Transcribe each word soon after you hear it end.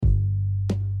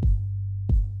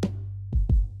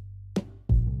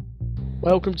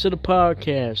Welcome to the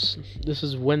podcast. This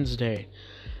is Wednesday.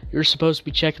 You're supposed to be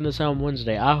checking this out on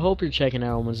Wednesday. I hope you're checking it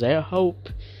out on Wednesday. I hope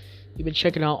you've been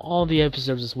checking out all the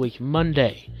episodes this week.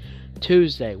 Monday,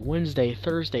 Tuesday, Wednesday,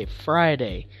 Thursday,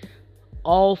 Friday.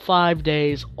 All 5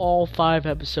 days, all 5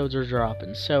 episodes are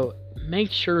dropping. So make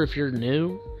sure if you're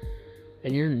new,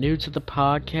 and you're new to the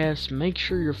podcast, make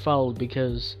sure you're followed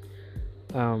because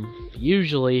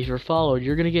usually if you're followed,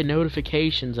 you're going to get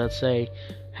notifications that say,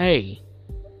 hey,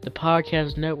 the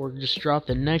podcast network just dropped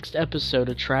the next episode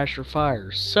of Trash or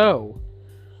Fire. So,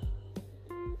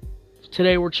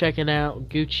 today we're checking out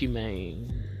Gucci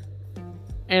Mane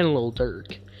and Lil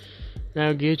Durk.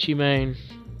 Now, Gucci Mane,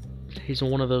 he's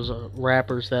one of those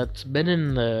rappers that's been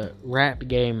in the rap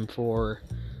game for,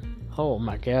 oh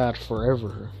my god,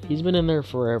 forever. He's been in there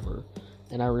forever,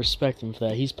 and I respect him for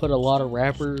that. He's put a lot of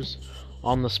rappers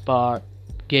on the spot,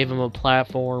 gave them a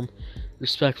platform.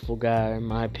 Respectful guy, in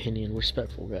my opinion.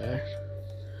 Respectful guy.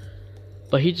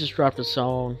 But he just dropped a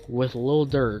song with Lil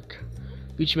Durk.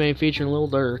 Gucci Mane featuring Lil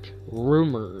Durk.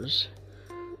 Rumors.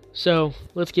 So,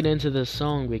 let's get into this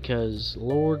song because,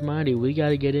 Lord mighty, we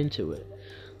gotta get into it.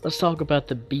 Let's talk about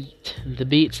the beat. The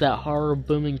beat's that horror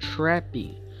booming trap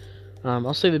beat.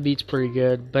 I'll say the beat's pretty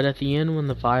good, but at the end when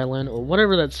the violin, or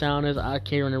whatever that sound is, I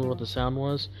can't remember what the sound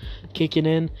was, kicking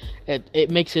in, it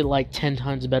makes it like 10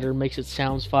 times better, makes it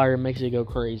sounds fire, makes it go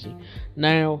crazy.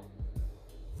 Now,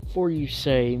 before you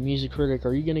say, music critic,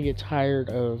 are you going to get tired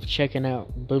of checking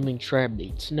out booming trap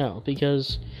beats? No,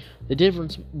 because the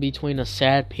difference between a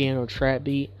sad piano trap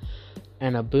beat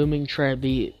and a booming trap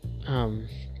beat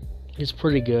is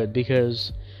pretty good,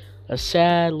 because a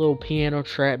sad little piano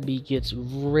trap beat gets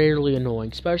rarely annoying,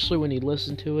 especially when you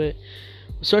listen to it.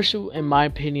 Especially, in my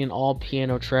opinion, all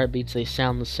piano trap beats, they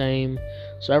sound the same.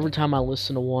 So every time I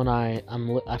listen to one, I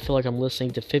feel like I'm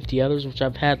listening to 50 others, which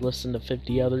I've had listened to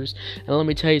 50 others. And let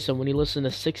me tell you something, when you listen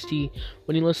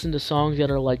to songs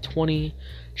that are like 20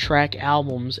 track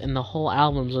albums, and the whole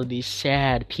albums are these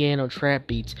sad piano trap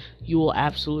beats, you will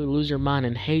absolutely lose your mind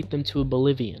and hate them to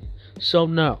oblivion. So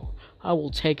no. I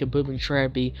will take a booming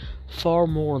trap beat far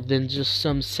more than just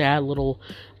some sad little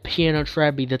piano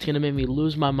trap beat that's going to make me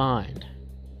lose my mind.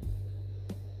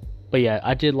 But yeah,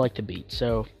 I did like the beat.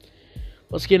 So,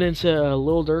 let's get into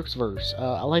Lil Durk's verse.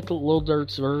 I like the Lil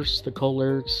Durk's verse, the cool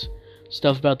lyrics,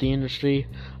 stuff about the industry.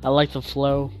 I like the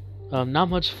flow. Not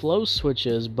much flow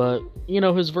switches, but,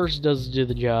 his verse does do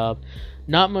the job.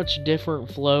 Not much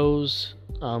different flows,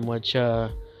 which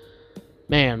I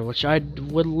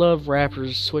would love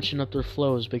rappers switching up their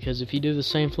flows, because if you do the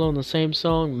same flow in the same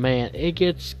song, man, it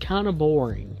gets kind of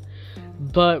boring.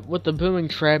 But with the booming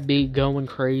trap beat going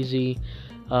crazy,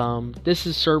 this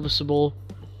is serviceable.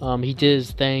 He did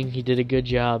his thing, he did a good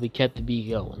job, he kept the beat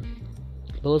going.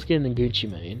 But let's get into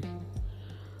Gucci Mane.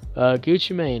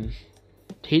 Gucci Mane,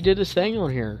 he did his thing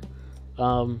on here.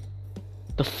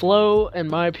 The flow, in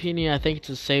my opinion, I think it's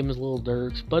the same as Lil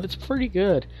Durk's, but it's pretty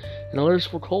good. And the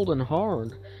lyrics were cold and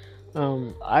hard.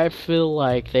 I feel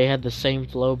like they had the same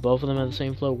flow, both of them had the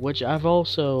same flow, which I've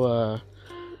also,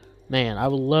 I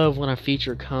would love when a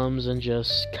feature comes and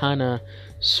just kind of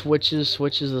switches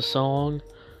the song,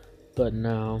 but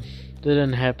no, that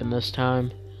didn't happen this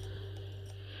time.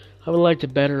 I would like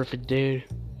it better if it did.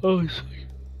 Oh,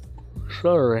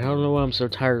 sorry, I don't know why I'm so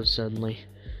tired suddenly.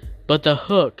 But the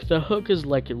hook is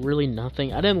like really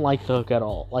nothing. I didn't like the hook at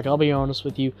all. Like, I'll be honest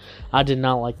with you, I did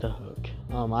not like the hook.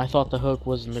 I thought the hook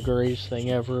wasn't the greatest thing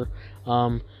ever.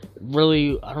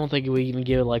 Really, I don't think it would even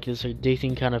give it like this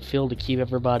addicting kind of feel to keep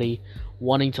everybody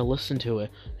wanting to listen to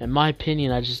it. In my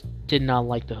opinion, I just did not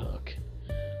like the hook.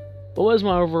 But what was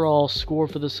my overall score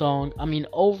for the song?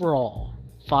 Overall,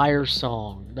 fire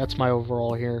song. That's my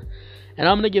overall here. And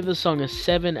I'm going to give this song a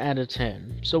 7 out of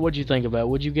 10. So what'd you think about it?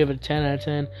 Would you give it a 10 out of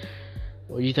 10?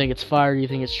 Or you think it's fire? You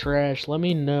think it's trash? Let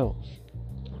me know.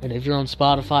 And if you're on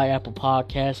Spotify, Apple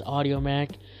Podcasts, Audio Mac,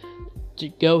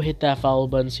 go hit that follow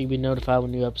button so you'll be notified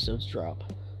when new episodes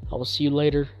drop. I will see you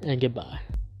later, and goodbye.